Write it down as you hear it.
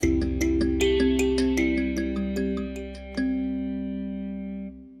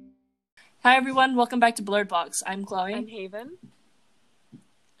Hi everyone, welcome back to Blurred Box. I'm Chloe. I'm Haven.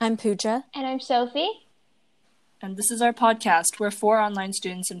 I'm Pooja. And I'm Sophie. And this is our podcast. We're 4 online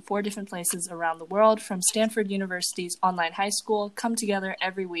students in 4 different places around the world from Stanford University's online high school come together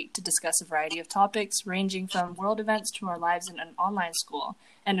every week to discuss a variety of topics ranging from world events to our lives in an online school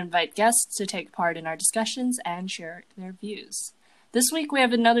and invite guests to take part in our discussions and share their views. This week we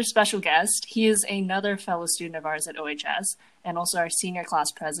have another special guest. He is another fellow student of ours at OHS and also our senior class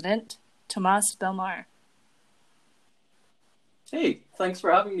president, Tomas Belmar. Hey, thanks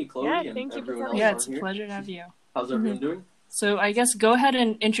for having me, Chloe, Yeah, and thank you for everyone else coming. Yeah, on it's a here. pleasure to have you. How's everyone doing? So I guess go ahead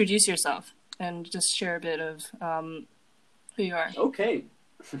and introduce yourself and just share a bit of who you are. Okay.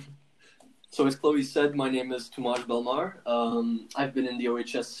 So as Chloe said, my name is Tomas Belmar. I've been in the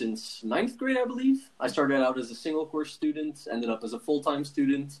OHS since 9th grade, I believe. I started out as a single course student, ended up as a full-time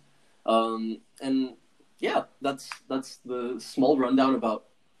student. And yeah, that's the small rundown about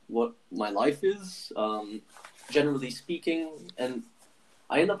what my life is, generally speaking. And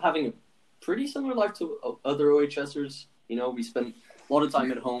I end up having a pretty similar life to other OHSers. You know, we spend a lot of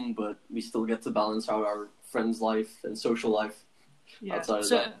time at home, but we still get to balance out our friends' life and social life outside of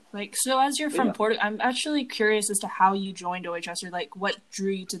that. So as you're from Yeah. Portugal, I'm actually curious as to how you joined OHS, or like what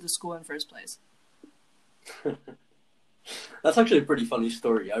drew you to the school in the first place. That's actually a pretty funny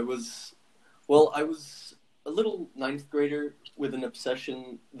story. I was a little 9th grader with an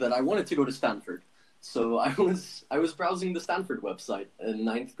obsession that I wanted to go to Stanford. So I was browsing the Stanford website in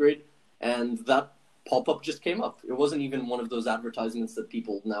 9th grade, and that pop-up just came up. It wasn't even one of those advertisements that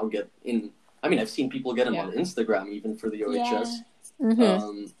people now get in. I mean, I've seen people get them on Instagram even for the OHS.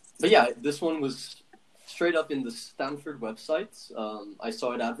 But yeah, this one was straight up in the Stanford website. I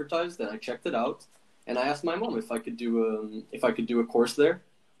saw it advertised and I checked it out, and I asked my mom if I could do a course there.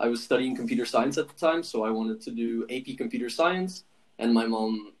 I was studying computer science at the time, so I wanted to do AP computer science, and my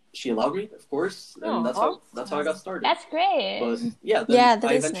mom, she allowed me, of course, and that's how I got started. That's great. But yeah,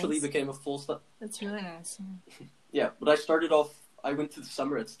 I eventually became a full staff. That's really nice. Yeah, but I started off. I went to the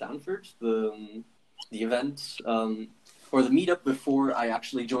summer at Stanford, the event or the meetup before I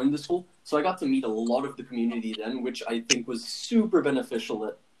actually joined the school. So I got to meet a lot of the community then, which I think was super beneficial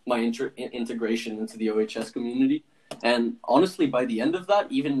at my integration into the OHS community. And honestly, by the end of that,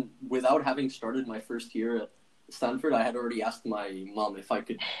 even without having started my first year at Stanford, I had already asked my mom if I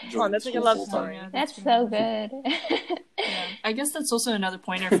could join the school full time. Yeah, That's so good. Yeah. I guess that's also another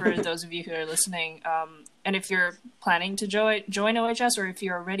pointer for those of you who are listening. And if you're planning to join OHS, or if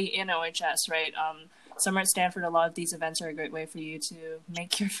you're already in OHS, right? Summer at Stanford, a lot of these events are a great way for you to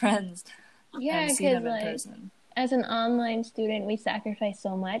make your friends and see them in person. As an online student, we sacrifice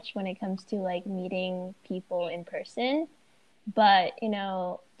so much when it comes to like meeting people in person. But, you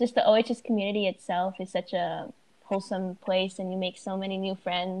know, just the OHS community itself is such a wholesome place, and you make so many new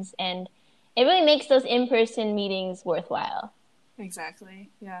friends, and it really makes those in-person meetings worthwhile. Exactly.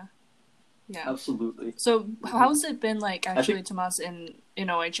 Yeah. Absolutely. So how's it been like actually, Tomas, in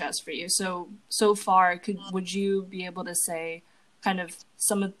OHS for you? So far, would you be able to say kind of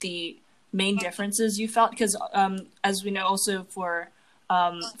some of the main differences you felt? Because as we know, also for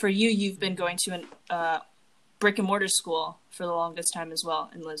you, you've been going to an brick and mortar school for the longest time as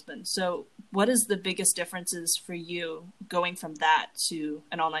well in Lisbon. So what is the biggest differences for you going from that to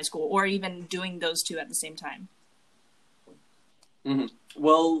an online school, or even doing those two at the same time? Mm-hmm.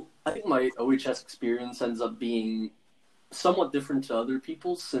 Well, I think my OHS experience ends up being somewhat different to other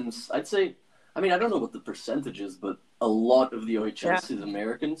people's, since I'd say, I mean, I don't know what the percentage is, but a lot of the OHS is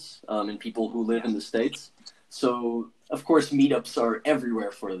Americans and people who live in the States. So, of course, meetups are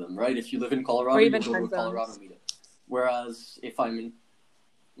everywhere for them, right? If you live in Colorado, you go to a Colorado meetup. Whereas if I'm in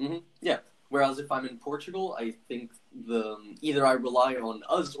Portugal, I think either I rely on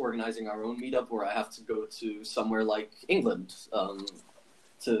us organizing our own meetup, or I have to go to somewhere like England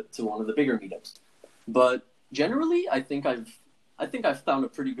to one of the bigger meetups. But generally, I think I've found a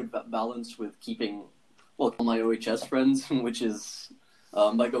pretty good balance with keeping all my OHS friends, which is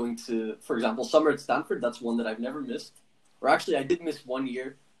by going to, for example, summer at Stanford. That's one that I've never missed. Or actually, I did miss 1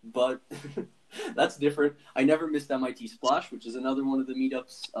 year, but that's different. I never missed MIT Splash, which is another one of the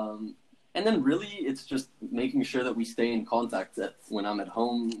meetups. And then really, it's just making sure that we stay in contact when I'm at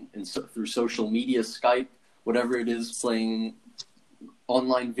home and through social media, Skype, whatever it is, playing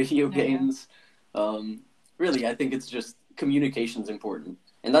online video games. Really, I think it's just communication's important.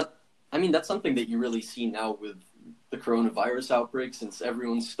 And that's something that you really see now with the coronavirus outbreak, since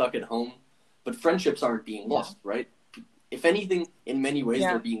everyone's stuck at home. But friendships aren't being lost, right? If anything, in many ways,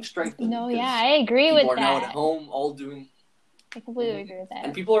 they're being strengthened. No, I agree with that. People are now at home, all doing. I completely agree with that.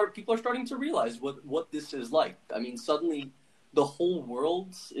 And people are starting to realize what this is like. I mean, suddenly, the whole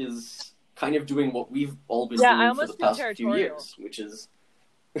world is kind of doing what we've all been Yeah, I doing for almost the feel past few territorial. years, which is.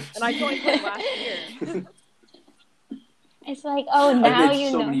 And I joined like last year. It's like, oh, I've now made you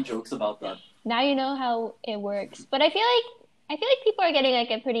so know. many jokes about that. Now you know how it works. But I feel like people are getting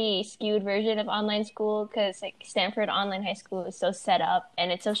like a pretty skewed version of online school because like Stanford Online High School is so set up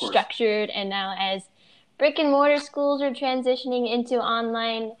and it's so course. structured. And now as brick and mortar schools are transitioning into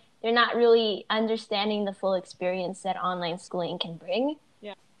online, they're not really understanding the full experience that online schooling can bring.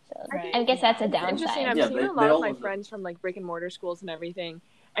 Yeah. So Right. I guess that's a It's interesting. downside. I've Yeah, seen they- a lot they of all my have it. friends from like brick and mortar schools and everything.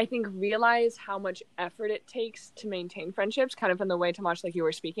 I think realize how much effort it takes to maintain friendships, kind of in the way, Tomasz, like you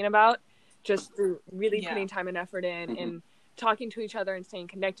were speaking about, just through really putting time and effort in Mhm. and talking to each other and staying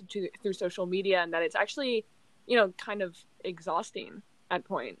connected to through social media, and that it's actually, you know, kind of exhausting at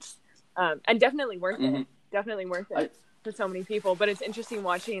points, and definitely worth Mhm. it. Definitely worth it for so many people. But it's interesting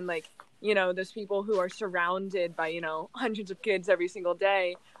watching, like, you know, those people who are surrounded by, you know, hundreds of kids every single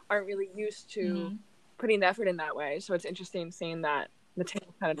day aren't really used to putting the effort in that way. So it's interesting seeing that the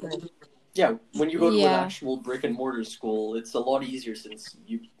table kind of turns. Yeah, when you go to an Yeah. actual brick and mortar school, it's a lot easier since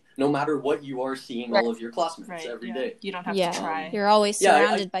no matter what, you are seeing Right. all of your classmates Right. every yeah. day. You don't have Yeah. to try. You're always Yeah,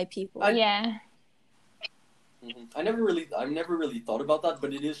 surrounded by people. Yeah. I've never really thought about that,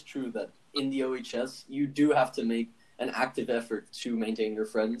 but it is true that in the OHS, you do have to make an active effort to maintain your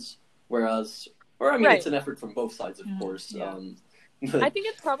friends. Right. It's an effort from both sides, of course. Yeah. But, I think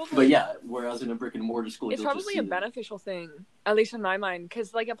it's probably but yeah, whereas in a brick and mortar school, it's you'll just probably see a them. beneficial thing, at least in my mind,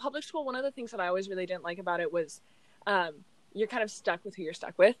 because like at public school, one of the things that I always really didn't like about it was you're kind of stuck with who you're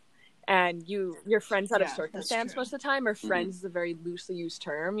stuck with, and your friends out of Yeah, circumstance that's true. most of the time, or friends is a very loosely used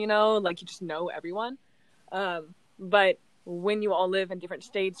term, you know, like you just know everyone. But when you all live in different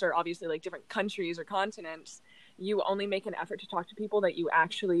states or obviously like different countries or continents, you only make an effort to talk to people that you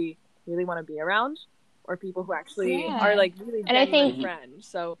actually really want to be around, or people who actually Yeah. are like really And I genuine think- friends.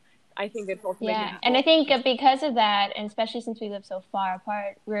 So I think it's also Yeah, making and I people- think because of that, and especially since we live so far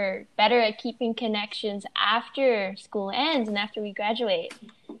apart, we're better at keeping connections after school ends and after we graduate.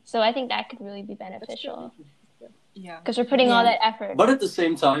 So I think that could really be beneficial Yeah. because we're putting all Yeah. that effort. But at the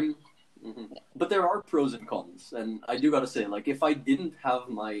same time, but there are pros and cons, and I do gotta say, like, if I didn't have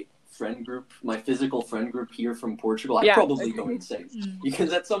my friend group, my physical friend group here from Portugal, I'd Yeah, probably go agreed. insane Mm.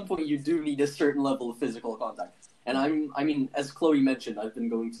 because at some point you do need a certain level of physical contact. And I mean, as Chloe mentioned, I've been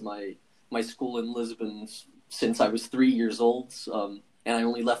going to my school in Lisbon since I was 3 years old, and I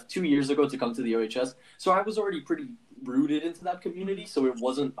only left 2 years ago to come to the OHS. So I was already pretty rooted into that community, so it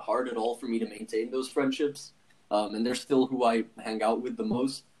wasn't hard at all for me to maintain those friendships. And they're still who I hang out with the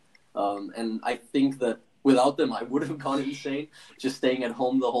most. And I think that without them, I would have gone insane, just staying at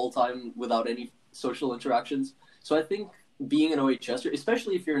home the whole time without any social interactions. So I think being an OHS,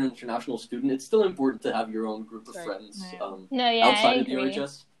 especially if you're an international student, it's still important to have your own group of Right. friends Yeah. No, yeah, outside I of the agree.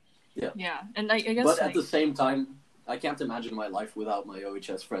 OHS. Yeah. And I guess But like, at the same time, I can't imagine my life without my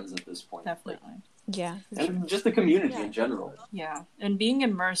OHS friends at this point. definitely. Yeah. And just the community Yeah. in general. Yeah, and being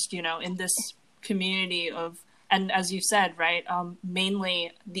immersed, you know, in this community of, and as you said, right,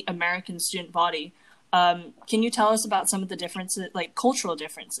 mainly the American student body. Can you tell us about some of the differences, like cultural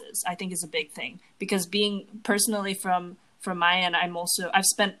differences? I think is a big thing because being personally from my end, I've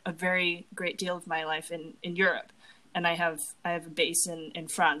spent a very great deal of my life in Europe, and I have a base in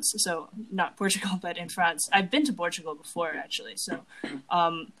France, so not Portugal, but in France. I've been to Portugal before actually, so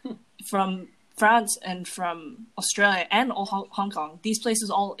from France and from Australia and Hong Kong, these places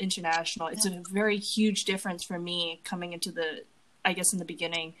all international. It's a very huge difference for me coming into I guess in the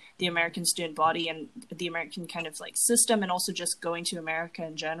beginning, the American student body and the American kind of like system, and also just going to America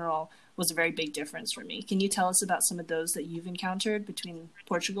in general was a very big difference for me. Can you tell us about some of those that you've encountered between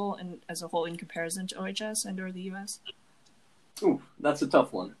Portugal and as a whole in comparison to OHS and or the US? Ooh, that's a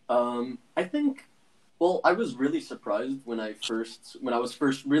tough one. I think, well, I was really surprised when I was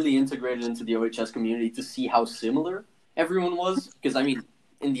first really integrated into the OHS community to see how similar everyone was. Because, I mean,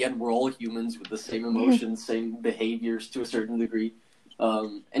 in the end, we're all humans with the same emotions, same behaviors to a certain degree.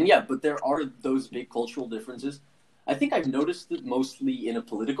 And yeah, but there are those big cultural differences. I think I've noticed it mostly in a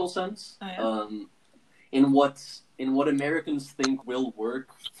political sense. Oh, yeah? In what Americans think will work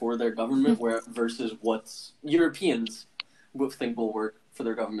for their government, versus what Europeans would think will work for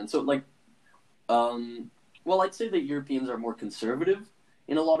their government. So, like, well, I'd say that Europeans are more conservative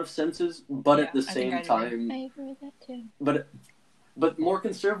in a lot of senses, but Yeah, at the I think same I'd time, I agree with that too. but more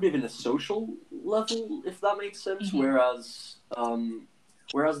conservative in a social level, if that makes sense. Mhm.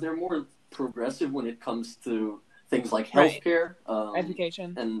 Whereas they're more progressive when it comes to things like Right. healthcare,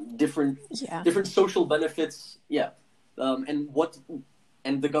 education. and different Yeah. social benefits. Yeah,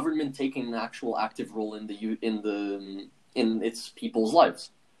 and the government taking an actual active role in its people's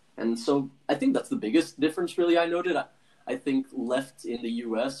lives. And so I think that's the biggest difference, really, I noted. I think left in the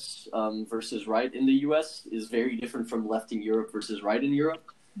US versus right in the US is very different from left in Europe versus right in Europe.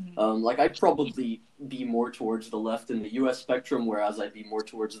 Like, I'd probably be more towards the left in the US spectrum, whereas I'd be more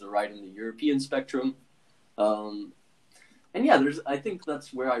towards the right in the European spectrum. And yeah, I think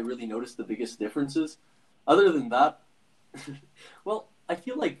that's where I really noticed the biggest differences. Other than that, well, I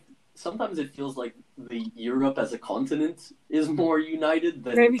feel like sometimes it feels like the Europe as a continent is more united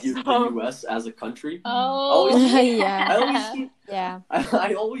than the US as a country. Oh, Yeah.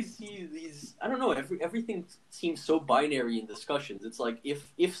 I always see these. I don't know. Everything seems so binary in discussions. It's like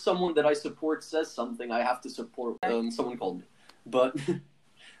if someone that I support says something, I have to support. Someone called me, but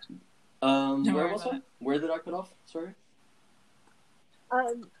where was I? Where did I cut off? Sorry.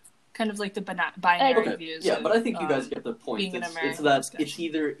 Kind of like the binary views. Yeah, of, but I think you guys get the point. Being an It's American that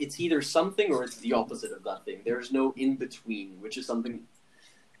discussion. it's either something or it's the opposite of that thing. There's no in between, which is something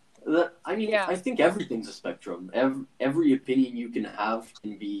that I think everything's a spectrum. Every opinion you can have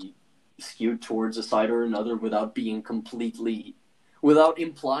can be skewed towards a side or another without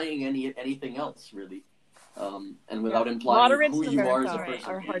implying anything else, really, and without implying who you are as a person.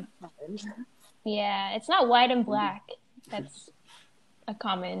 Are hard to find. Yeah, it's not white and black. That's a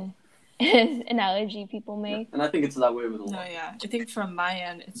common analogy people make. And I think it's that way with a lot. No, yeah. I think from my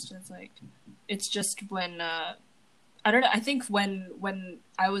end, it's just when, I don't know, I think when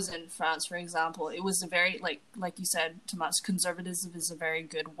I was in France, for example, it was a very, like you said, Tomas, conservatism is a very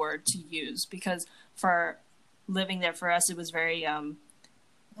good word to use, because for living there, for us, it was very,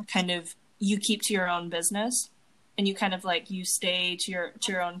 kind of, you keep to your own business, and you kind of you stay to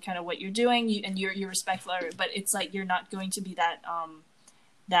your own kind of what you're doing, and you're respectful of it, but it's like you're not going to be that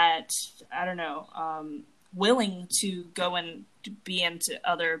I don't know, willing to go and be into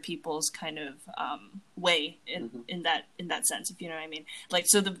other people's kind of way in that sense, if you know what I mean. Like,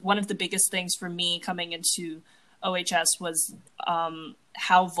 so one of the biggest things for me coming into OHS was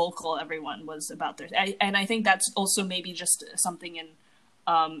how vocal everyone was about theirs, and I think that's also maybe just something in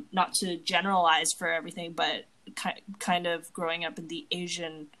not to generalize for everything, but kind of growing up in the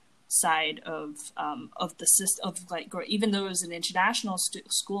Asian side of the system, of even though it was an international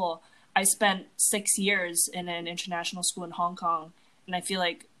school, I spent 6 years in an international school in Hong Kong, and I feel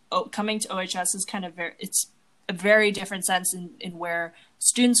like coming to OHS is kind of it's a very different sense in where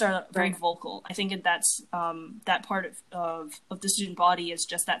students are very vocal. I think that's that part of the student body is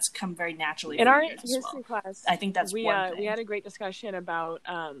just that's come very naturally in our history class. I think that's one thing. We had a great discussion about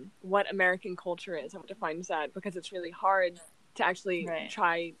what American culture is and what defines that, because it's really hard to actually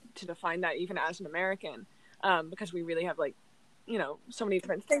try to define that even as an American, because we really have so many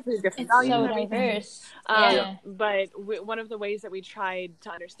different things, different values, so and everything. diverse. But one of the ways that we tried to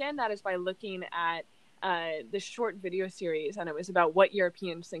understand that is by looking at the short video series, and it was about what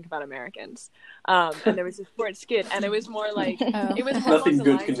Europeans think about Americans. And there was a short skit, and it was more like it was more along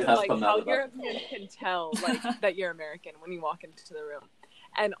the lines of how Europeans can tell that you're American when you walk into the room.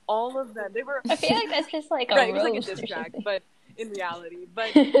 And all of them, they were. I feel like that's just like a it was like a diss track, but in reality.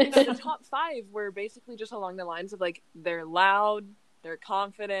 But the top 5 were basically just along the lines of they're loud, they're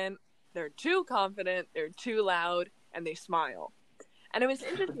confident, they're too confident, they're too loud, and they smile. And it was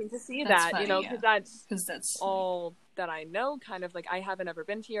interesting to see that, funny, because that's all that I know. Kind of I haven't ever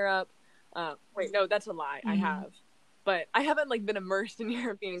been to Europe. Wait, no, that's a lie. I have, but I haven't been immersed in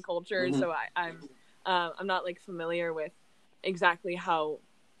European culture, so I'm not familiar with exactly how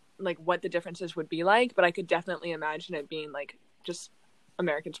what the differences would be like. But I could definitely imagine it being just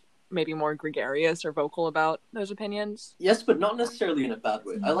Americans maybe more gregarious or vocal about those opinions. Yes, but not necessarily in a bad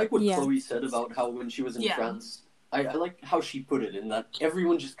way. I like what Chloe said about how when she was in France. I like how she put it, in that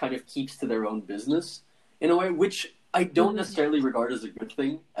everyone just kind of keeps to their own business in a way, which I don't necessarily regard as a good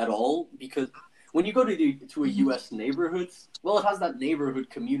thing at all, because when you go to a U.S. neighborhood, well, it has that neighborhood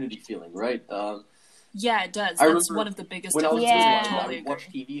community feeling, right? Yeah, it does. That's one of the biggest differences. I would watch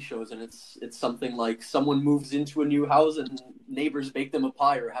TV shows, and it's something like someone moves into a new house and neighbors bake them a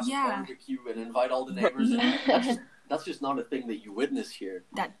pie or have a barbecue and invite all the neighbors. And that's just not a thing that you witness here.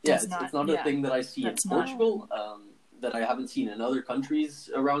 It's not a thing that I see in Portugal, that I haven't seen in other countries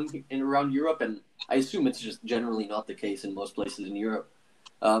around Europe, and I assume it's just generally not the case in most places in Europe.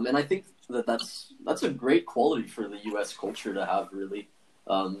 And I think that's a great quality for the U.S. culture to have, really,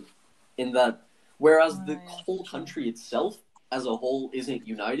 in that whereas the whole country itself as a whole isn't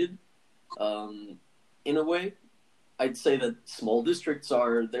united, in a way, I'd say that small districts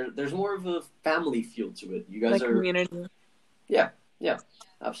are there's more of a family feel to it. You guys are community. Yeah,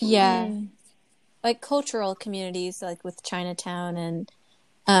 absolutely. Yeah, cultural communities, with Chinatown, and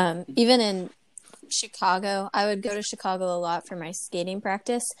even in Chicago. I would go to Chicago a lot for my skating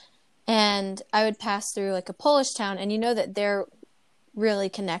practice, and I would pass through like a Polish town, and you know that they're really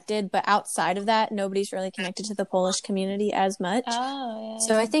connected, but outside of that, nobody's really connected to the Polish community as much. Oh, yeah.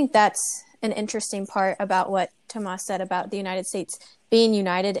 So I think that's an interesting part about what Tomas said about the United States being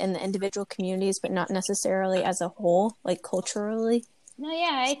united in the individual communities, but not necessarily as a whole, like culturally. No,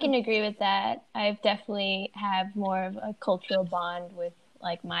 yeah, I can agree with that. I've definitely have more of a cultural bond with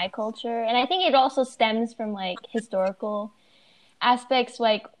like my culture, and I think it also stems from like historical aspects.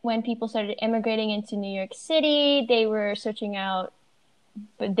 Like when people started immigrating into New York City, they were searching out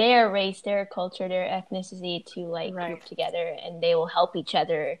their race, their culture, their ethnicity to like group together, and they will help each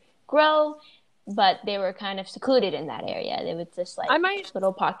other grow. But they were kind of secluded in that area. They would just like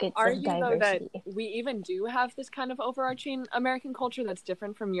little pockets of diversity. Though, that we even do have this kind of overarching American culture that's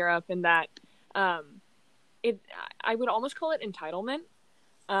different from Europe, in that I would almost call it entitlement.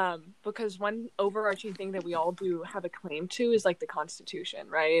 Because one overarching thing that we all do have a claim to is like the Constitution,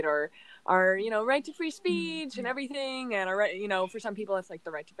 right? Or our, right to free speech and everything. And our right, for some people, it's like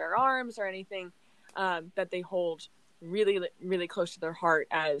the right to bear arms or anything, that they hold really, really close to their heart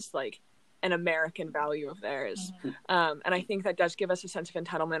as like an American value of theirs. And I think that does give us a sense of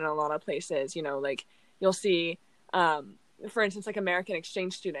entitlement in a lot of places. Like you'll see, for instance, like American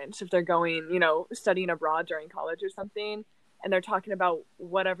exchange students, if they're going, studying abroad during college or something, and they're talking about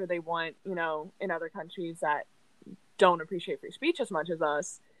whatever they want, in other countries that don't appreciate free speech as much as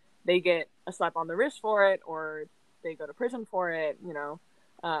us, they get a slap on the wrist for it, or they go to prison for it,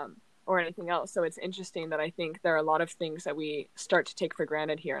 or anything else. So it's interesting that I think there are a lot of things that we start to take for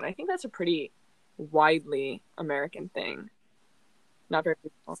granted here. And I think that's a pretty widely American thing. Not very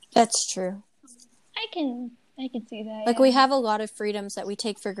people. That's true. I can see that. Like we have a lot of freedoms that we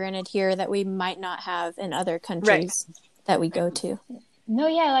take for granted here that we might not have in other countries that we go to. No,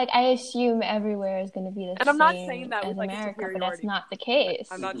 yeah, like I assume everywhere is going to be the same. And I'm not saying that with like America, but that's not the case.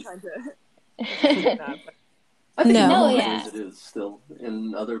 I'm not trying to say that, but I think No. in ways it is still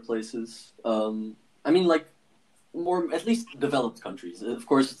in other places. I mean, like more at least developed countries. Of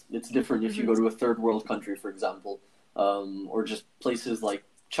course, it's different if you go to a third world country, for example, or just places like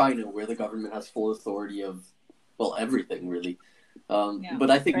China where the government has full authority of everything really. But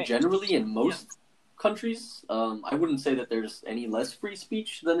I think generally in most countries, I wouldn't say that there's any less free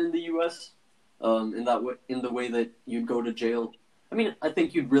speech than in the U.S. In the way that you'd go to jail. I mean, I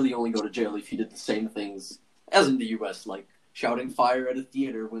think you'd really only go to jail if you did the same things as in the U.S., like shouting fire at a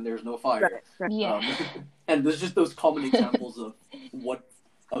theater when there's no fire. Right. Yeah. And there's just those common examples of what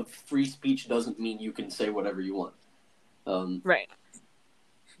of free speech doesn't mean you can say whatever you want. Right.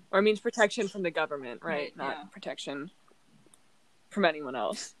 Or it means protection from the government, right? Not protection from anyone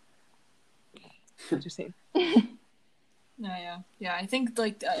else. Interesting. Yeah. I think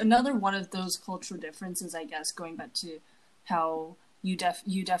like another one of those cultural differences, I guess, going back to how you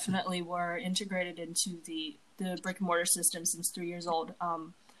definitely were integrated into the brick and mortar system since 3 years old.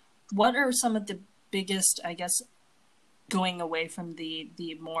 What are some of the biggest, I guess, going away from the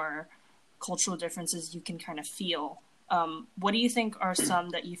more cultural differences you can kind of feel? What do you think are some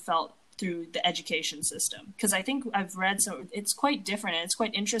that you felt through the education system? Because I think I've read, so it's quite different and it's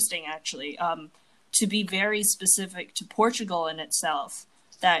quite interesting actually, to be very specific to Portugal in itself,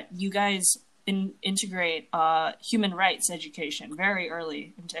 that you guys integrate human rights education very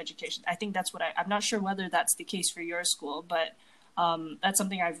early into education. I think that's what I'm not sure whether that's the case for your school, but that's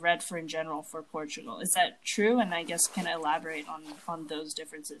something I've read for in general for Portugal. Is that true? And I guess can I elaborate on those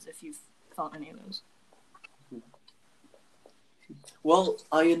differences if you've felt any of those? Well,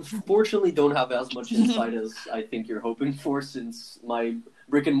 I unfortunately don't have as much insight as I think you're hoping for, since my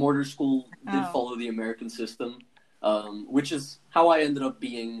brick and mortar school did follow the American system, which is how I ended up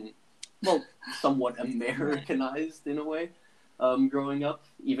being, somewhat Americanized in a way, growing up,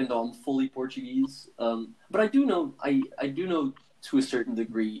 even though I'm fully Portuguese. But I do know to a certain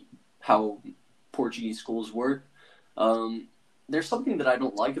degree how Portuguese schools work. There's something that I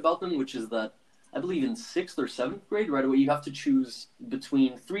don't like about them, which is that I believe in 6th or 7th grade, right away, you have to choose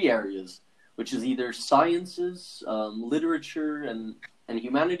between 3 areas, which is either sciences, literature, and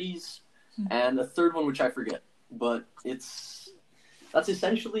humanities, and a third one, which I forget. But that's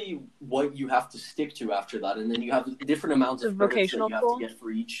essentially what you have to stick to after that, and then you have different amounts of credits that you have to get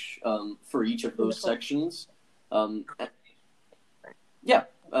for each of those sections. I mean,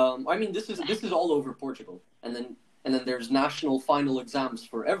 this is all over Portugal, and then there's national final exams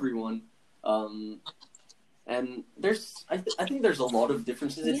for everyone. And I think there's a lot of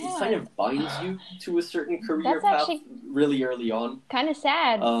differences. It kind of binds you to a certain career path really early on. Kind of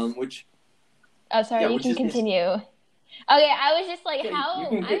sad. Which. Oh, sorry. You can continue. Okay, I was just like, Yeah, how? you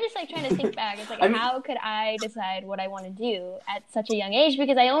can I'm get- just like trying to think back. It's like, I mean- how could I decide what I want to do at such a young age?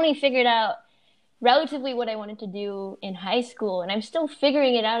 Because I only figured out relatively what I wanted to do in high school, and I'm still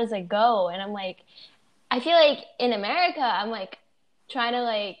figuring it out as I go. And I'm like, I feel like in America, I'm like trying to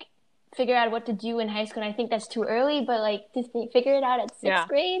like figure out what to do in high school, and I think that's too early. But like to figure it out at sixth Yeah.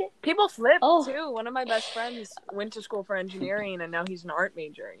 grade, People flip Oh. too. One of my best friends went to school for engineering, and now he's an art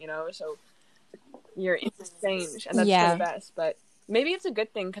major. You know, so you're interchange, and that's Yeah. for the best. But maybe it's a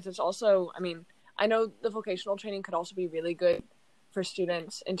good thing because it's also. I mean, I know the vocational training could also be really good for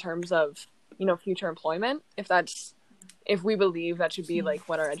students in terms of future employment. If we believe that should be like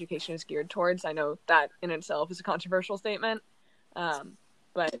what our education is geared towards. I know that in itself is a controversial statement,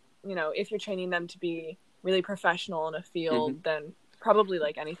 but if you're training them to be really professional in a field, then probably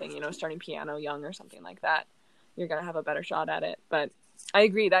like anything, starting piano young or something like that, you're gonna have a better shot at it. But I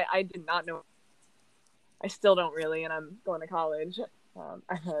agree that I did not know. I still don't really, and I'm going to college.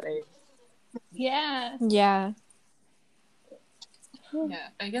 I had a yeah, Yeah. Yeah,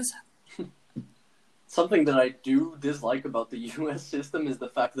 I guess. Something that I do dislike about the U.S. system is the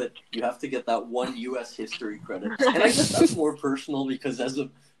fact that you have to get that one U.S. history credit. And I guess that's more personal because as a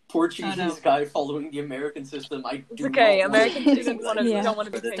Portuguese guy following the American system, I do okay. not want American to take students that Yeah. don't want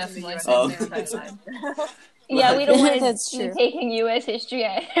to be credit. taking the Definitely U.S. same history thing on credit. my side. yeah. We don't want to That's be true. taking U.S. history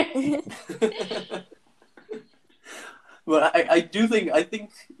either. But I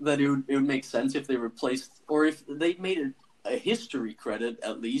think that it would make sense if they replaced, or if they made it a history credit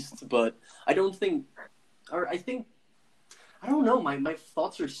at least, but I don't think, or I don't know, my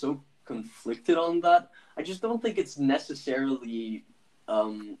thoughts are so conflicted on that. I just don't think it's necessarily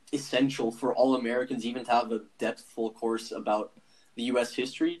essential for all Americans even to have a depthful course about the U.S.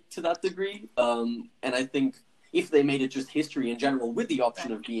 history to that degree. And I think if they made it just history in general with the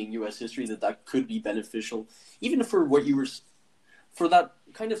option of being U.S. history, that could be beneficial, even for what you were, for that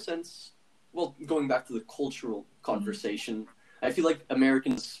kind of sense. Well, going back to the cultural conversation, I feel like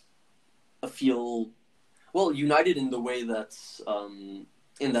Americans feel united in the way that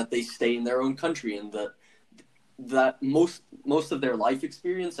in that they stay in their own country, and that most of their life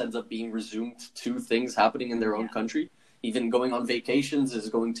experience ends up being resumed to things happening in their own country. Even going on vacations is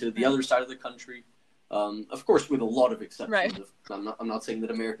going to the other side of the country. Of course, with a lot of exceptions. Right. I'm not saying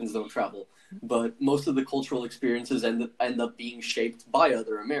that Americans don't travel, but most of the cultural experiences end up being shaped by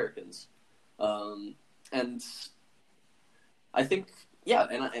other Americans. And I think,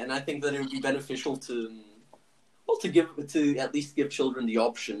 and I think that it would be beneficial to at least give children the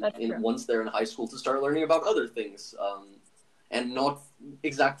option once they're in high school to start learning about other things, and not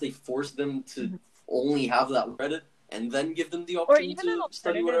exactly force them to only have that credit and then give them the option to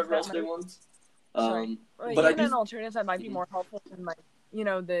study whatever else they want. But even an alternative that might be more helpful than like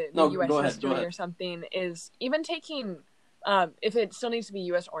the U.S. history or something is even taking if it still needs to be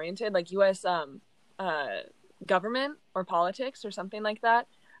U.S. oriented, like U.S. Government or politics or something like that,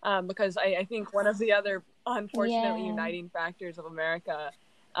 because I think one of the other unfortunately uniting factors of America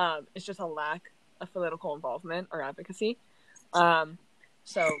is just a lack of political involvement or advocacy.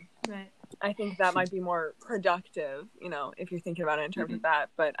 So Right. I think that might be more productive, if you're thinking about it in terms of that.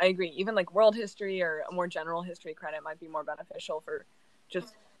 But I agree, even like world history or a more general history credit might be more beneficial for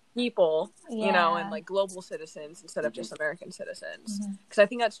just people, and like global citizens instead of just American citizens. Because I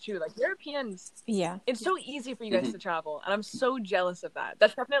think that's true. Like Europeans, it's so easy for you guys to travel, and I'm so jealous of that.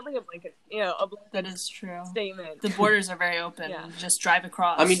 That's definitely a blanket, a blanket That is true. statement. The borders are very open. Yeah. Just drive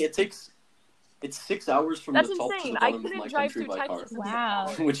across. I mean, it's 6 hours from That's the top insane. to the I bottom of couldn't my drive country through by car, Texas.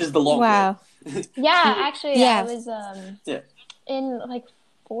 Wow. which is the long Wow. way. Yeah, actually, Yeah. I was Yeah. in like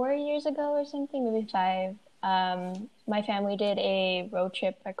 4 years ago or something, maybe 5. My family did a road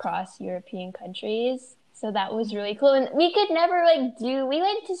trip across European countries, so that was really cool. And we could never we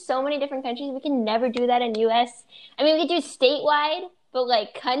went to so many different countries. We can never do that in US. I mean, we could do statewide, but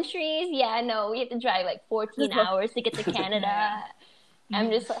like countries, we have to drive like 14 hours to get to Canada. I'm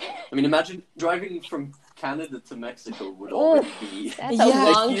just like, I mean, imagine driving from Canada to Mexico would already be that's Yeah. a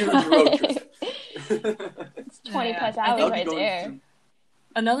a long huge drive. road trip. It's 20 plus I hours think right there.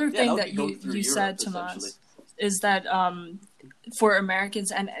 Another Yeah, thing that would that be going through you said, Europe, Tomas, is that for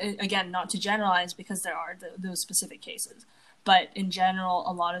Americans, and again, not to generalize because there are those specific cases, but in general,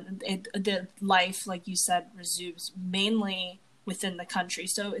 a lot of the life, like you said, resumes mainly within the country.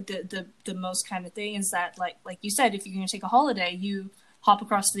 So the most kind of thing is that, like you said, if you're going to take a holiday, you hop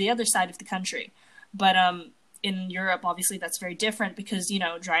across to the other side of the country. But in Europe, obviously, that's very different because,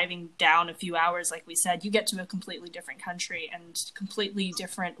 driving down a few hours, like we said, you get to a completely different country and completely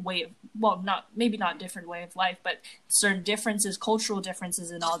different way of, maybe not different way of life, but certain differences, cultural differences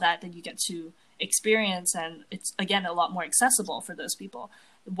and all that you get to experience, and it's again a lot more accessible for those people.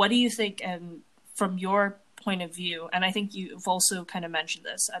 What do you think, and from your point of view, and I think you've also kind of mentioned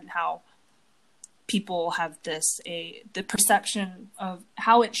this, and how people have the perception of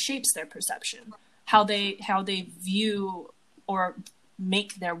how it shapes their perception, how they view or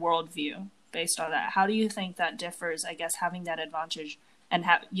make their worldview based on that. How do you think that differs, I guess, having that advantage and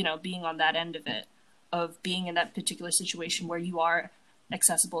being on that end of it, of being in that particular situation where you are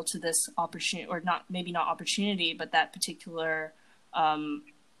accessible to this opportunity, or maybe not opportunity, but that particular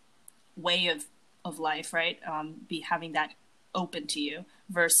way of life, right? Be having that open to you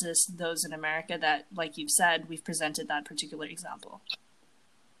versus those in America that, like you've said, we've presented that particular example.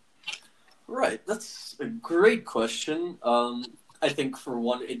 Right, that's a great question. I think, for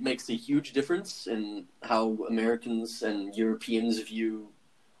one, it makes a huge difference in how Americans and Europeans view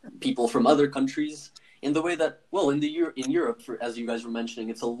people from other countries, in the way that, well, in Europe, as you guys were mentioning,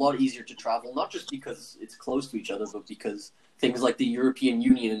 it's a lot easier to travel, not just because it's close to each other, but because things like the European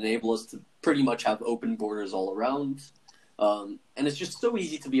Union enable us to pretty much have open borders all around. And it's just so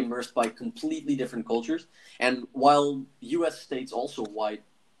easy to be immersed by completely different cultures. And while U.S. states also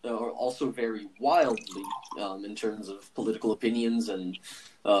vary wildly in terms of political opinions and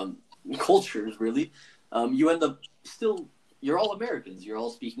cultures, really, you end up still, you're all Americans. You're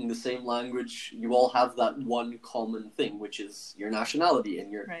all speaking the same language. You all have that one common thing, which is your nationality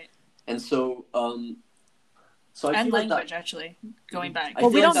and your right. And so, so I and feel language, like that, actually, going back.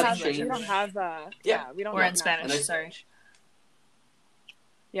 Well, we like don't that have changed. we don't have we don't Or have in Spanish, national sorry. language.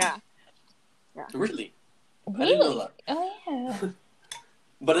 Yeah. Really, I Really? didn't know that. Oh yeah.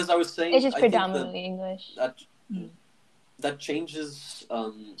 But as I was saying, It's just I think predominantly English. that changes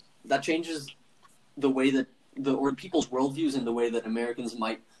the way that or people's worldviews, and the way that Americans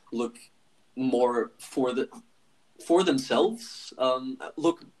might look more for themselves,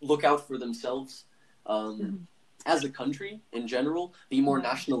 look out for themselves as a country in general, be more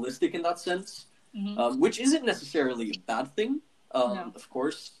nationalistic in that sense, which isn't necessarily a bad thing, No. of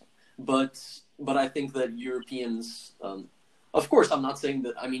course, but I think that Europeans, of course, I'm not saying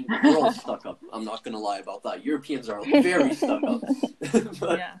that. I mean, we're all stuck up. I'm not going to lie about that. Europeans are very stuck up.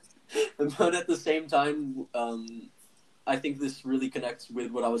 But at the same time, I think this really connects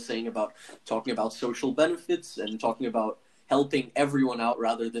with what I was saying about talking about social benefits and talking about helping everyone out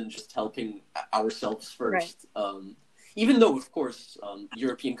rather than just helping ourselves first. Right. Even though, of course,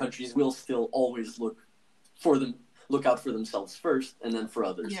 European countries will still always look out for themselves first and then for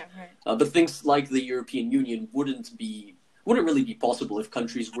others. Yeah, right. But things like the European Union wouldn't really be possible if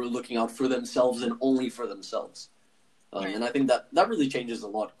countries were looking out for themselves and only for themselves. And I think that really changes a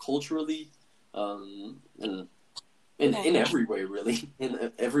lot culturally, in every way, really,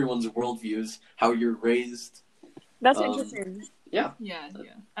 in everyone's worldviews, how you're raised. That's interesting. Yeah.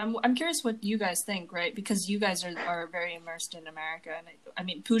 I'm curious what you guys think, right? Because you guys are very immersed in America, and I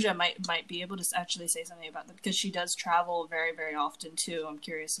mean, Pooja might be able to actually say something about that, because she does travel very, very often too. I'm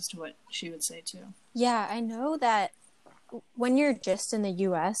curious as to what she would say too. Yeah, I know that when you're just in the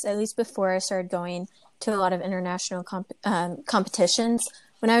U.S., at least before I started going to a lot of international competitions,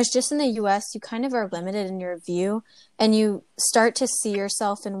 when I was just in the U.S., you kind of are limited in your view, and you start to see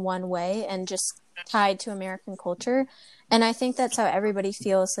yourself in one way and just tied to American culture. And I think that's how everybody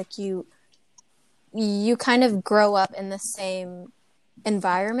feels. Like you kind of grow up in the same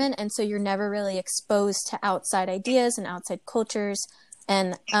environment, and so you're never really exposed to outside ideas and outside cultures,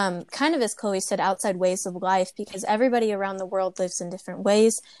 and kind of, as Chloe said, outside ways of life, because everybody around the world lives in different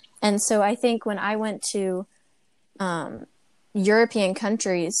ways. And so I think when I went to European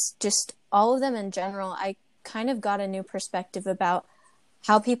countries, just all of them in general, I kind of got a new perspective about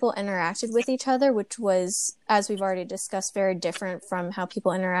how people interacted with each other, which was, as we've already discussed, very different from how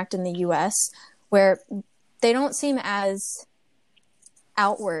people interact in the U.S., where they don't seem as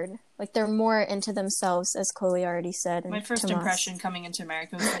outward. Like, they're more into themselves, as Chloe already said. My first impression coming into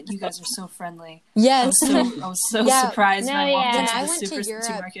America was that you guys are so friendly. Yes. I was so surprised when I walked into the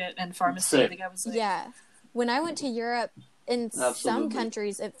supermarket and pharmacy. The guy was like... Yeah. When I went to Europe, in Absolutely. some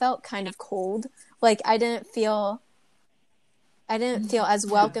countries, it felt kind of cold. Like, I didn't feel as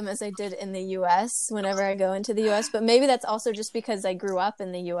welcome as I did in the U.S. whenever I go into the U.S. But maybe that's also just because I grew up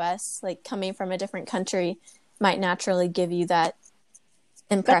in the U.S. Like, coming from a different country might naturally give you that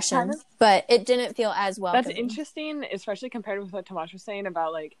impression. But it didn't feel as welcoming. That's interesting, especially compared with what Tomas was saying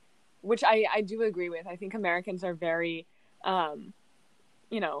about, like, which I do agree with. I think Americans are very, like,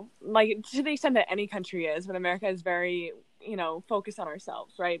 to the extent that any country is, but America is very, focused on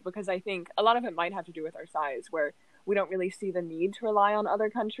ourselves, right? Because I think a lot of it might have to do with our size, where we don't really see the need to rely on other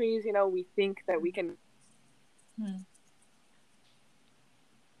countries. We think that we can... Don't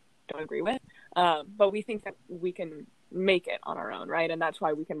agree with. But we think that we can make it on our own, right? And that's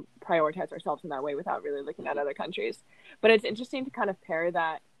why we can prioritize ourselves in that way without really looking at other countries. But it's interesting to kind of pair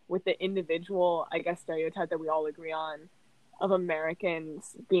that with the individual, I guess, stereotype that we all agree on of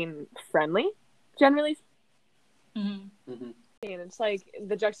Americans being friendly, generally. Mm-hmm. And it's like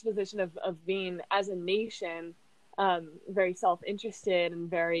the juxtaposition of being, as a nation, very self-interested and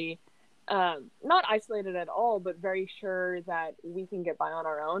very not isolated at all, but very sure that we can get by on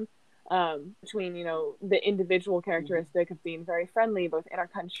our own, between, you know, the individual characteristic of being very friendly both in our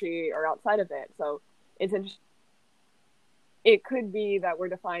country or outside of it. So it's interesting. It could be that we're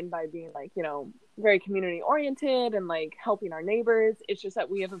defined by being, like, you know, very community oriented and like helping our neighbors. It's just that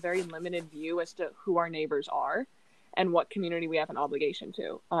we have a very limited view as to who our neighbors are and what community we have an obligation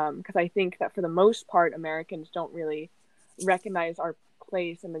to. Because I think that for the most part, Americans don't really recognize our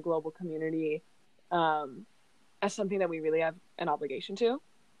place in the global community as something that we really have an obligation to,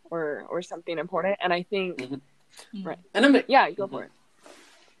 or something important. And I think, right? And yeah, go for it.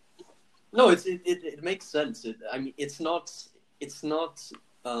 No, it makes sense. I mean, it's not.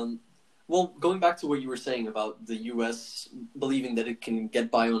 Well, going back to what you were saying about the U.S. believing that it can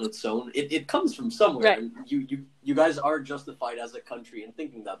get by on its own, it comes from somewhere. Right. And you guys are justified as a country in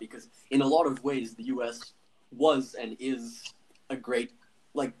thinking that, because in a lot of ways the U.S. was and is a great,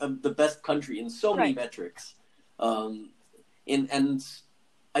 like, the best country in so many metrics. And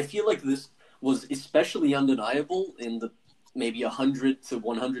I feel like this was especially undeniable in the maybe 100 to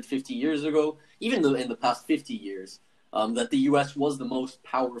 150 years ago, even though in the past 50 years, that the U.S. was the most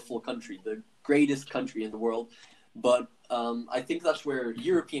powerful country, the greatest country in the world. But I think that's where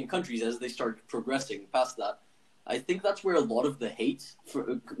European countries, as they started progressing past that, I think that's where a lot of the hate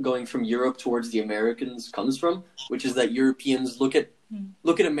for going from Europe towards the Americans comes from, which is that Europeans look at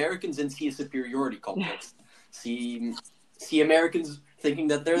Americans and see a superiority complex, see Americans thinking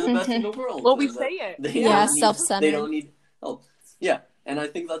that they're the best in the world. Well, we say it. Self-centered. They don't need help. Yeah, and I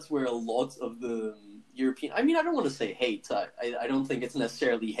think that's where a lot of the European, I mean, I don't want to say hate. I don't think it's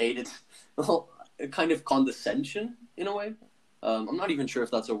necessarily hate. It's a kind of condescension in a way. I'm not even sure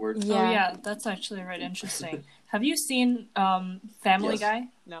if that's a word. Yeah. Oh yeah, that's actually right. Interesting. Have you seen Family Guy?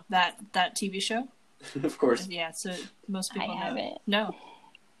 No. That TV show? Of course. Yeah. So most people I know. haven't. No,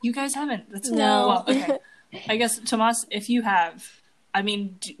 you guys haven't. That's No. Well, okay. I guess, Tomas, if you have, I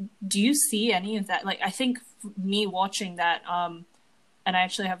mean, do you see any of that? Like, I think me watching that, and I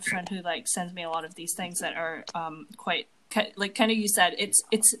actually have a friend who like sends me a lot of these things that are quite, like, kind of, you said,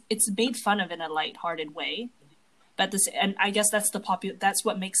 it's made fun of in a lighthearted way. But and I guess that's that's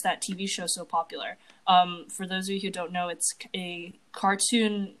what makes that TV show so popular. For those of you who don't know, it's a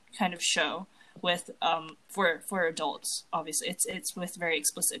cartoon kind of show with for adults. Obviously, it's with very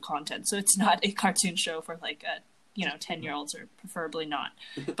explicit content, so it's not a cartoon show for like 10-year-olds, or preferably not.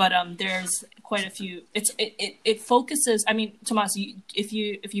 But there's quite a few. It focuses. I mean, Tomas, if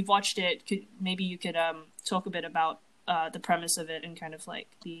you've watched it, maybe you could talk a bit about the premise of it and kind of like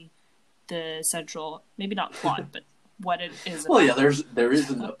the central, maybe not plot, but what it is about. Well, yeah, there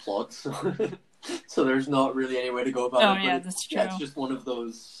isn't a plot, so there's not really any way to go about it. Oh yeah, that's true. Yeah, it's just one of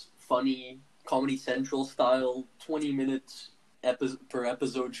those funny Comedy Central style 20-minute per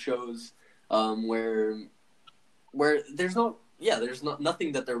episode shows, where there's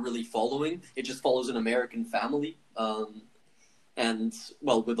nothing that they're really following. It just follows an American family, and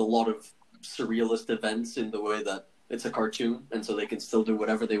well, with a lot of surrealist events in the way that it's a cartoon, and so they can still do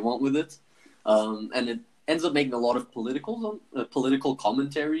whatever they want with it. And it ends up making a lot of political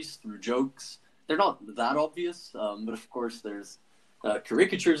commentaries through jokes. They're not that obvious, but of course there's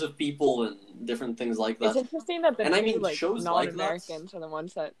caricatures of people and different things like that. It's interesting that shows non-Americans are the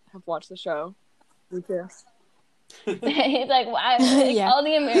ones that have watched the show. Me too. He's like, wow, all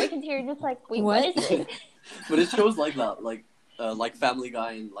the Americans here are just like, wait, what is this? But it's shows like that, like Family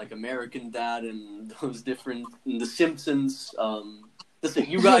Guy and like American Dad and those different, and The Simpsons.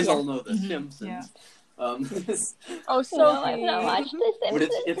 You guys all know The Simpsons. Yeah. No, I've not watched The Simpsons.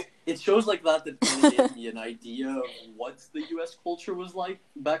 But it's shows like that kind of gave me an idea of what the U.S. culture was like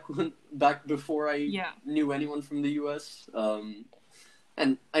back before I knew anyone from the U.S.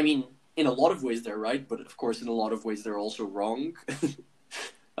 And I mean, in a lot of ways they're right, but of course in a lot of ways they're also wrong.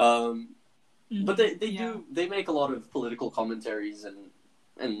 But they make a lot of political commentaries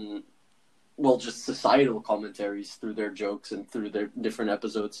and well, just societal commentaries through their jokes and through their different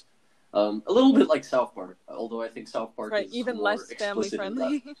episodes. A little bit like South Park, although I think South Park is even more less family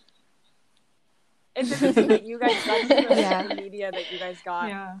friendly. It's interesting that you guys got the media that you guys got.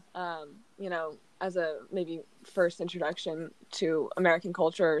 Yeah. As a maybe first introduction to American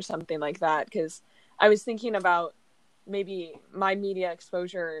culture or something like that. Because I was thinking about maybe my media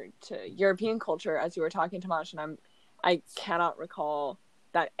exposure to European culture, as you were talking, Tomasz, and I cannot recall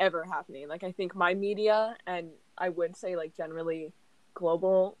that ever happening. Like, I think my media, and I would say like generally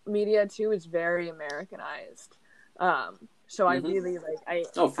global media too, is very Americanized. So I really I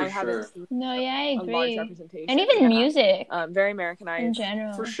haven't seen No, yeah, I a large agree. representation. And even music very Americanized in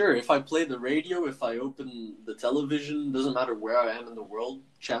general. For sure, if I play the radio, if I open the television, doesn't matter where I am in the world,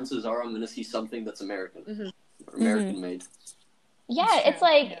 chances are I'm going to see something that's American or American made. Yeah, it's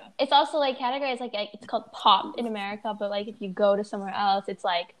like it's also like categorized like it's called pop in America, but like if you go to somewhere else, it's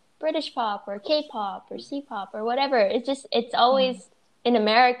like British pop or K-pop or C-pop or whatever. It's always in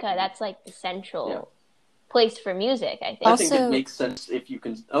America. That's like the central place for music, I think. I think it makes sense if you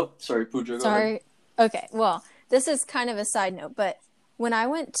can. Oh, sorry, Pooja. Go ahead. Okay, well, this is kind of a side note, but when I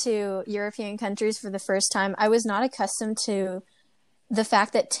went to European countries for the first time, I was not accustomed to the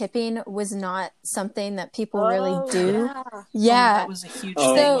fact that tipping was not something that people really do. Yeah. That was a huge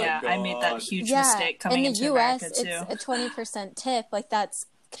thing. Yeah, I made that huge mistake coming into America too. In the US, it's a 20% tip. Like, that's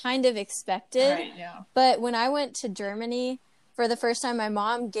kind of expected. Right, yeah. But when I went to Germany for the first time, my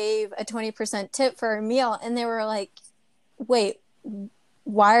mom gave a 20% tip for a meal, and they were like, wait,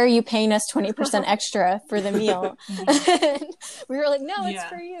 why are you paying us 20% extra for the meal? We were like, no, it's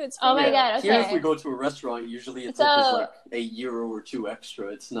for you. It's for you. My God, okay. Here, if we go to a restaurant, usually a tip is like €1 or €2 extra.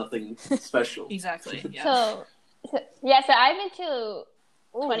 It's nothing special. Exactly. Yeah. So I've been to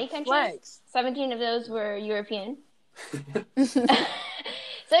 20 countries. 17 of those were European.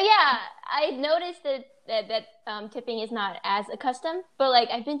 So yeah, I noticed that tipping is not as accustomed. But like,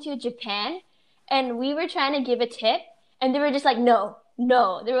 I've been to Japan, and we were trying to give a tip, and they were just like, no.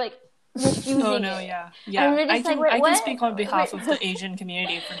 They were like refusing. Oh no, it. yeah. I can speak on behalf of the Asian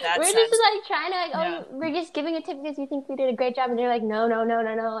community for that. We're just like trying to we're just giving a tip because we think we did a great job, and they're like, no,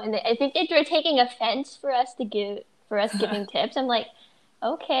 and I think they were taking offense for us giving tips. I'm like,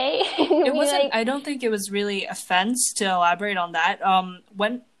 okay. It wasn't. I don't think it was really offense, to elaborate on that.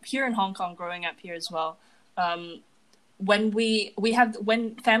 When here in Hong Kong, growing up here as well, when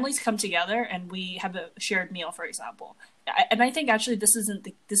when families come together and we have a shared meal, for example, and I think actually this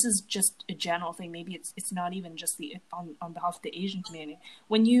is just a general thing. Maybe it's not even just on behalf of the Asian community.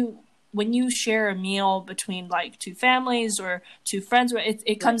 When you share a meal between like two families or two friends,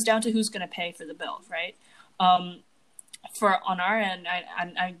 it comes down to who's going to pay for the bill, right? For on our end,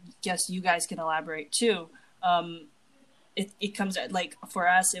 I guess you guys can elaborate too. It comes at, like, for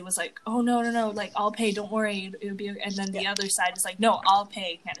us, it was like, oh no, like, I'll pay, don't worry, it'll be okay. And then the other side is like, no, I'll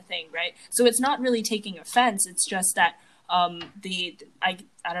pay, kind of thing, right? So it's not really taking offense. It's just that I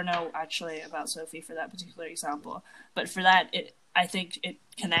don't know actually about Sophie for that particular example, but for that, I think it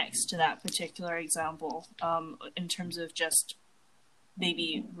connects to that particular example in terms of just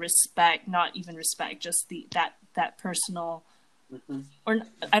maybe respect, not even respect, just that personal. Or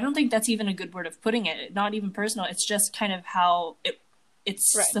I don't think that's even a good word of putting it. Not even personal. It's just kind of how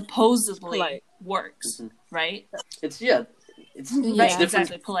it's supposedly works, right? It's right,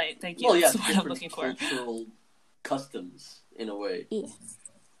 exactly, polite. Thank you. Well, that's what I'm looking for. Cultural customs, in a way. Yeah,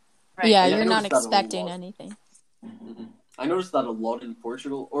 right. You're not expecting anything. I noticed that a lot in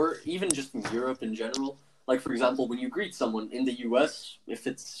Portugal, or even just in Europe in general. Like, for example, when you greet someone in the US,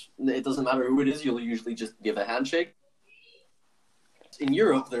 it doesn't matter who it is, you'll usually just give a handshake. In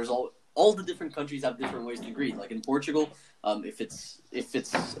Europe, there's all the different countries have different ways to greet. Like in Portugal, if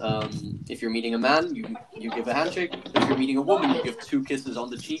you're meeting a man, you give a handshake. If you're meeting a woman, you give 2 kisses on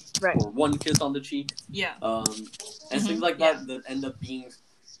the cheek or 1 kiss on the cheek. Yeah. And things like that end up being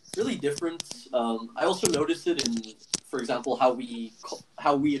really different. I also noticed it in, for example, how we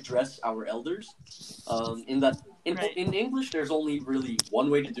address our elders. In English, there's only really one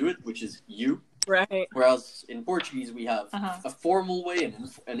way to do it, which is you. Right. Whereas in Portuguese, we have a formal way,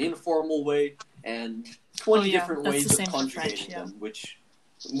 an informal way, and 20 different ways of conjugating them, which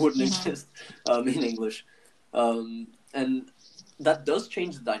wouldn't exist in English. And that does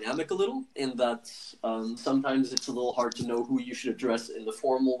change the dynamic a little, in that sometimes it's a little hard to know who you should address in the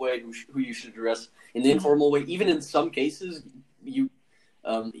formal way, who you should address in the informal way. Even in some cases,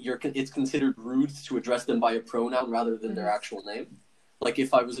 it's considered rude to address them by a pronoun rather than their actual name. Like,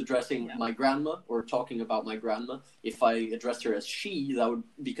 if I was addressing my grandma or talking about my grandma, if I addressed her as she, that would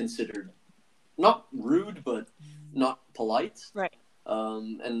be considered not rude, but not polite. Right.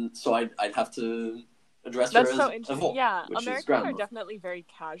 And so I'd have to address her as Evol, which Americans is grandma. are definitely very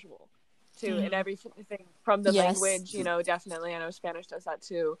casual, too, in everything from the language, definitely. I know Spanish does that,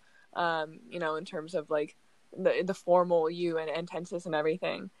 too, in terms of, like, the formal you and tenses and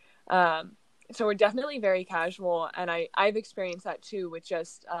everything. So we're definitely very casual, and I've experienced that too with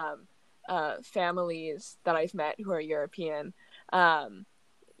just families that I've met who are European,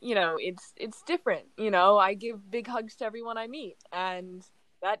 you know, it's different. You know, I give big hugs to everyone I meet, and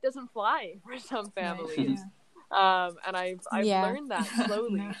that doesn't fly for some families. Right, And I've Yeah. learned that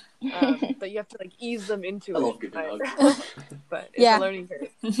slowly. That you have to like ease them into I it. love giving but, hugs. but it's Yeah. a learning curve.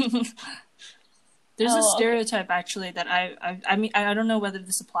 yeah. There's a Oh, okay. stereotype actually that I mean I don't know whether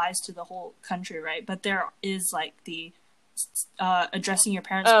this applies to the whole country, right? But there is like the addressing your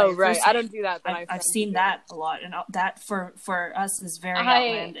parents by Oh your right, first I name. don't do that. But I've seen that a lot, and that for us is very I-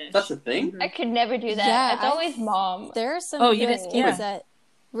 outlandish. That's a thing? I could never do that. Yeah, It's always mom. There are some Oh, you US didn't- kids yeah. that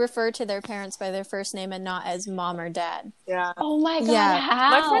refer to their parents by their first name and not as mom or dad. Yeah. Oh my god, Yeah.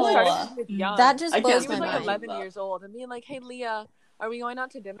 My friend started how? doing it young. That just I blows She my was like mind. 11 years old and being like, "Hey Leah, are we going out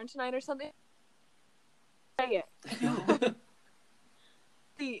to dinner tonight or something?" Say it.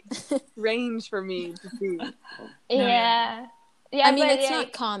 The range for me to see. Yeah. Yeah, I mean, but it's like,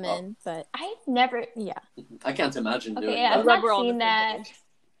 not common, but I've never. yeah. I can't imagine doing Okay, yeah, I've that. not We're all on the seen same that. page.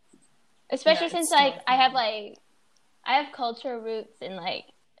 Especially Yeah, since it's like not I have cultural roots in like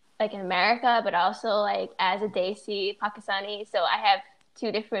in America, but also like as a Desi Pakistani, so I have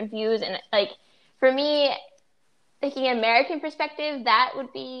two different views. And like for me, taking an American perspective, that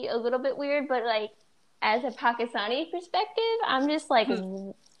would be a little bit weird. But like as a Pakistani perspective, I'm just like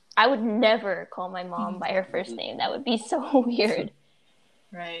I would never call my mom by her first name. That would be so weird.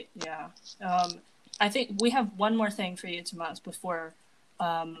 Right, yeah. I think we have one more thing for you, Tomas, before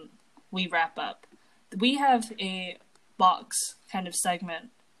we wrap up. We have a box kind of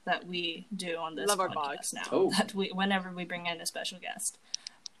segment that we do on this Love our podcast box. now. Oh. That whenever we bring in a special guest.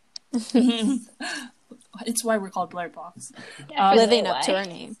 It's why we're called Blurred Box. I forget Living up why. to our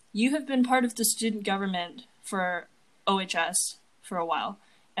name. You have been part of the student government for OHS for a while.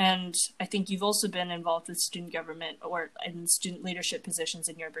 And I think you've also been involved with student government or in student leadership positions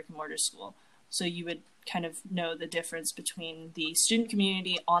in your brick and mortar school. So you would kind of know the difference between the student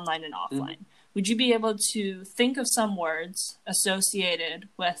community online and offline. Would you be able to think of some words associated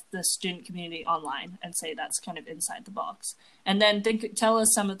with the student community online and say that's kind of inside the box? And then tell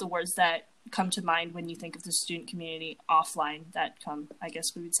us some of the words that come to mind when you think of the student community offline that come, I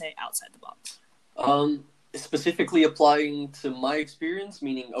guess we would say, outside the box. Specifically applying to my experience,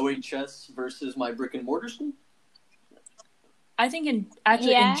 meaning OHS versus my brick and mortar school? I think in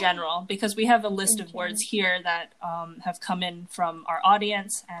general, because we have a list of words here that have come in from our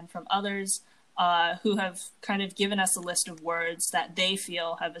audience and from others who have kind of given us a list of words that they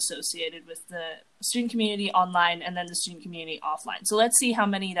feel have associated with the student community online and then the student community offline. So let's see how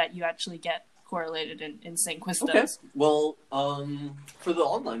many that you actually get correlated in sync with those. Well, for the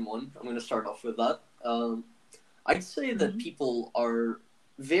online one, I'm going to start off with that. I'd say that people are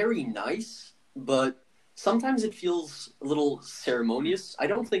very nice, but sometimes it feels a little ceremonious. I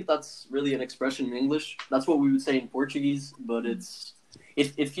don't think that's really an expression in English. That's what we would say in Portuguese, but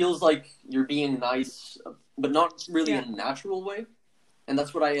it feels like you're being nice, but not really in a natural way. And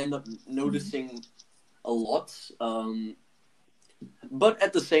that's what I end up noticing a lot. But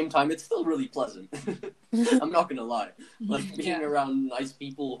at the same time, it's still really pleasant. I'm not going to lie. Like being around nice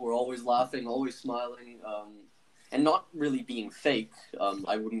people who are always laughing, always smiling, and not really being fake.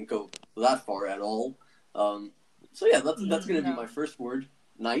 I wouldn't go that far at all. So yeah, that's going to be my first word.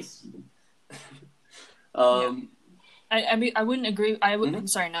 Nice. I mean, I wouldn't agree. I'm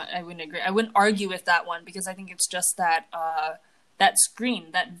sorry, I wouldn't agree. I wouldn't argue with that one because I think it's just that that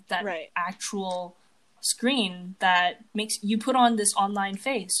screen, that actual screen that makes you put on this online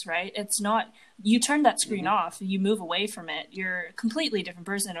face, right? It's not, you turn that screen off, you move away from it, you're a completely different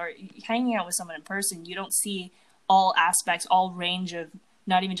person. Or hanging out with someone in person, you don't see all aspects, all range of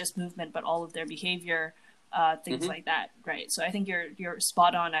not even just movement, but all of their behavior, things like that, right? So I think you're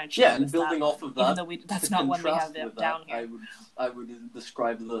spot on actually. Yeah, and building off of that, even though that's not one we have down here. I would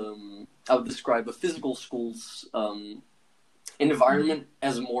describe a physical school's environment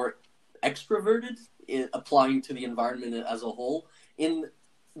as more extroverted, applying to the environment as a whole.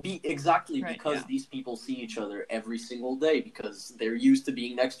 Because these people see each other every single day because they're used to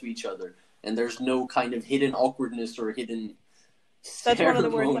being next to each other, and there's no kind of hidden awkwardness or hidden That's ceremony. one of the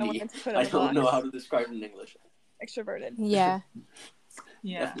words I wanted to put on I don't know how to describe it in English. Extroverted. Yeah.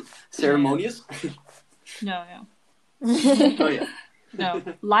 Yeah. Ceremonious? No. Oh yeah. No,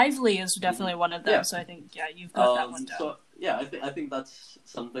 lively is definitely one of them. Yeah. So I think you've got that one down. So yeah, I think that's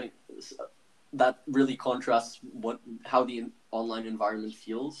something that really contrasts how the online environment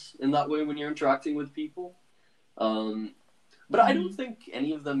feels in that way when you're interacting with people. But I don't think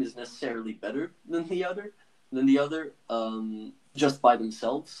any of them is necessarily better than the other, just by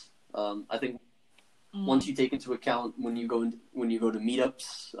themselves. I think once you take into account when you go to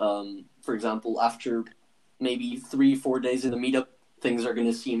meetups, for example, after maybe 3-4 days in the meetup, things are going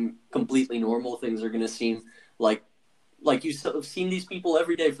to seem completely normal. Things are going to seem like you've seen these people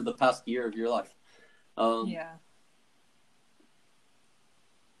every day for the past year of your life.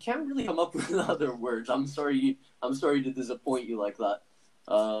 Can't really come up with other words. I'm sorry to disappoint you like that.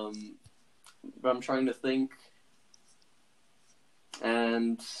 But I'm trying to think,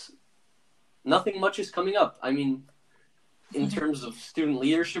 and nothing much is coming up. I mean, in terms of student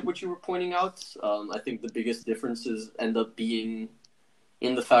leadership, which you were pointing out, I think the biggest differences end up being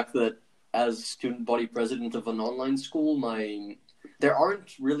in the fact that as student body president of an online school, there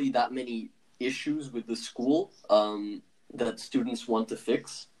aren't really that many issues with the school that students want to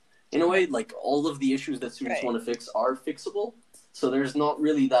fix. In a way, like, all of the issues that students want to fix are fixable. So there's not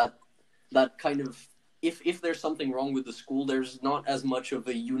really that kind of, if there's something wrong with the school, there's not as much of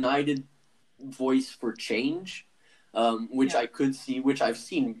a united voice for change, which I could see, which I've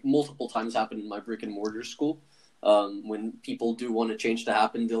seen multiple times happen in my brick and mortar school. When people do want a change to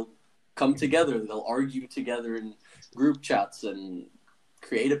happen, they'll come together, they'll argue together in group chats and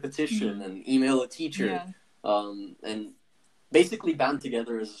create a petition and email a teacher, and basically band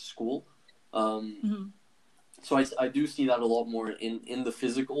together as a school. So I do see that a lot more in the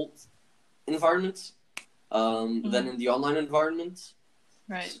physical environments than in the online environments.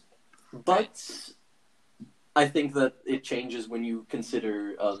 Right. But I think that it changes when you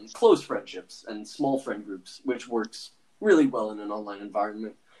consider close friendships and small friend groups, which works really well in an online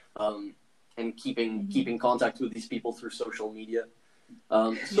environment, and keeping contact with these people through social media.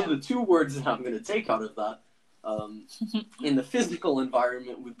 So the two words that I'm going to take out of that in the physical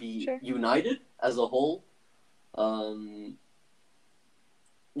environment would be united as a whole.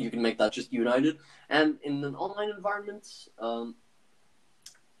 You can make that just united. And in an online environment, well,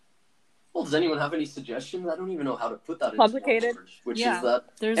 does anyone have any suggestions? I don't even know how to put that complicated. Into words, which is that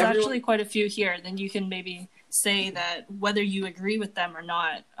there's actually quite a few here. Then you can maybe say that whether you agree with them or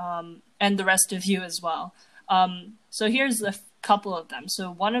not, and the rest of you as well. So here's a couple of them.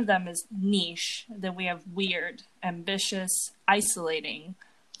 So one of them is niche. Then we have weird, ambitious, isolating,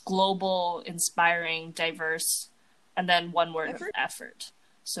 global, inspiring, diverse, and then one word of effort.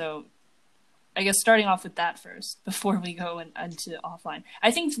 So I guess starting off with that first before we go into offline.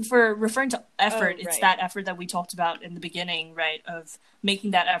 I think for referring to effort, it's that effort that we talked about in the beginning, right? Of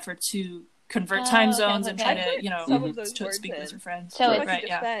making that effort to convert time zones and try to, to speak with your friends. So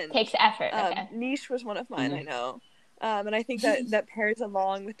it takes effort. Niche was one of mine, I know. And I think that pairs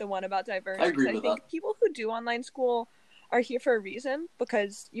along with the one about diverse. I agree with that. I think people who do online school are here for a reason,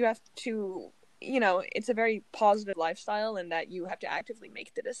 because you have to, it's a very positive lifestyle in that you have to actively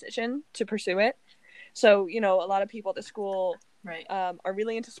make the decision to pursue it. So, a lot of people at the school are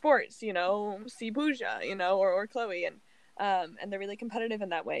really into sports, see Pooja, or Chloe, and they're really competitive in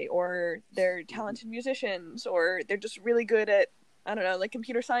that way, or they're talented musicians, or they're just really good at, I don't know, like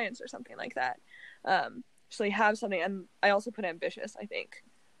computer science or something like that. So you have something, and I also put ambitious, I think,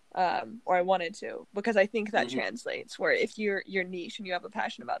 or I wanted to, because I think that translates, where if you're niche and you have a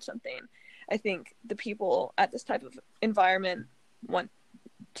passion about something, I think the people at this type of environment want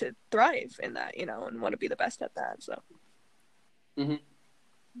to thrive in that, and want to be the best at that. So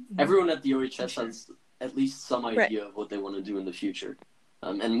everyone at the OHS has at least some idea of what they want to do in the future,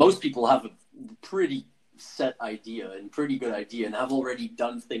 and most people have a pretty set idea and pretty good idea, and have already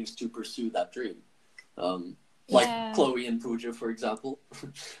done things to pursue that dream. Like Chloe and Pooja, for example,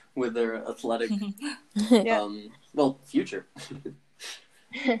 with their athletic, future.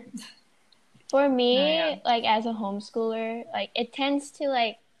 For me, like, as a homeschooler, like, it tends to,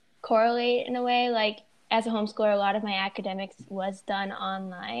 like, correlate in a way. Like, as a homeschooler, a lot of my academics was done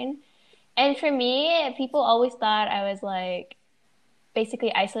online. And for me, people always thought I was, like,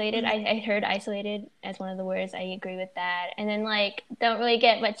 basically isolated. I heard isolated as one of the words. I agree with that. And then, like, don't really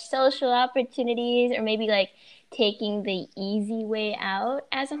get much social opportunities, or maybe, like, taking the easy way out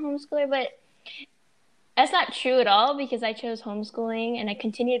as a homeschooler. But that's not true at all, because I chose homeschooling, and I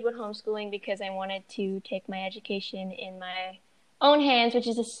continued with homeschooling because I wanted to take my education in my own hands, which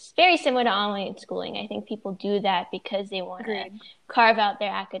is very similar to online schooling. I think people do that because they want to carve out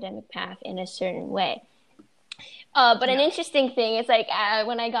their academic path in a certain way. But an interesting thing is, like,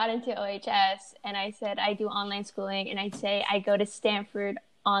 when I got into OHS and I said I do online schooling, and I'd say I go to Stanford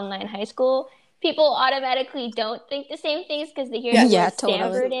Online High School, people automatically don't think the same things because they hear the word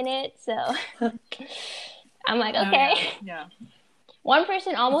Stanford in it. So I'm like, okay. One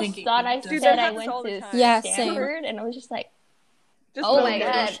person almost thought I said I went to Stanford, and I was just like, Just Oh so my you know.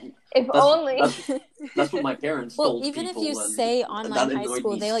 god! If That's- only. That's what my parents Well, told even if people, you and say that online high annoyed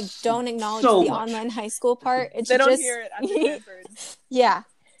school, me they like don't acknowledge so the much. online high school part. It's They don't just hear it at Stanford. yeah.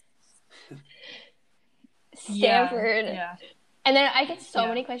 Stanford. Yeah. And then I get so Yeah.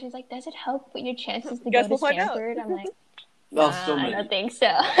 many questions like, does it help with your chances to Guess go to we'll find out. Stanford? I'm like, Oh, nah, so I many. don't think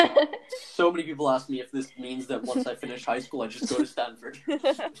so. So many people ask me if this means that once I finish high school, I just go to Stanford.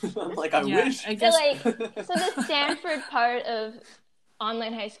 I'm like, I Yeah, wish. I So guess. like, so the Stanford part of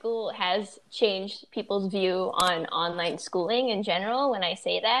online high school has changed people's view on online schooling in general when I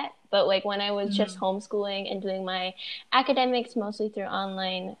say that. But like when I was just homeschooling and doing my academics mostly through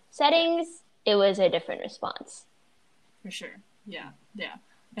online settings, it was a different response. For sure. Yeah. Yeah.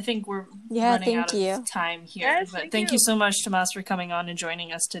 I think we're Yeah, running thank out you. of time here. Yes, but thank you you. so much, Tomas, for coming on and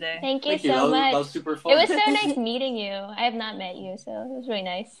joining us today. Thank you Thank you. so That much. was super fun. It was so nice meeting you. I have not met you, so it was really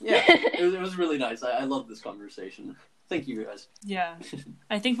nice. Yeah, it was really nice. I love this conversation. Thank you, guys. Yeah.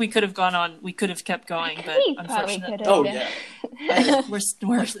 I think we could have gone on. We could have kept going, but We probably unfortunately, could have. Oh, yeah. I had we're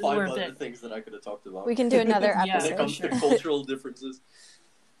like 5 a other bit. things that I could have talked about. We can do another Yeah. when it episode. comes to cultural differences.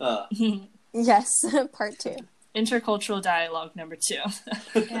 Yes, part 2. Intercultural dialogue number 2.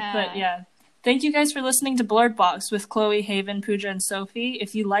 Yeah. But yeah, thank you guys for listening to Blurred Box with Chloe, Haven, Pooja, and Sophie.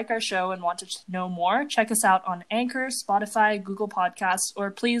 If you like our show and want to know more, check us out on Anchor, Spotify, Google Podcasts, or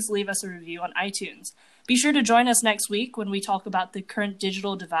please leave us a review on iTunes. Be sure to join us next week when we talk about the current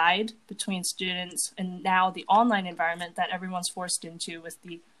digital divide between students and now the online environment that everyone's forced into with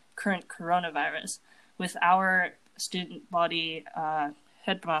the current coronavirus, with our student body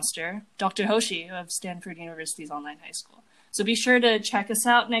headmaster, Dr. Hoshi of Stanford University's online high school. So be sure to check us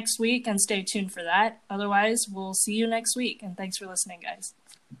out next week and stay tuned for that. Otherwise, we'll see you next week. And thanks for listening, guys.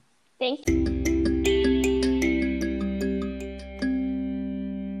 Thank you.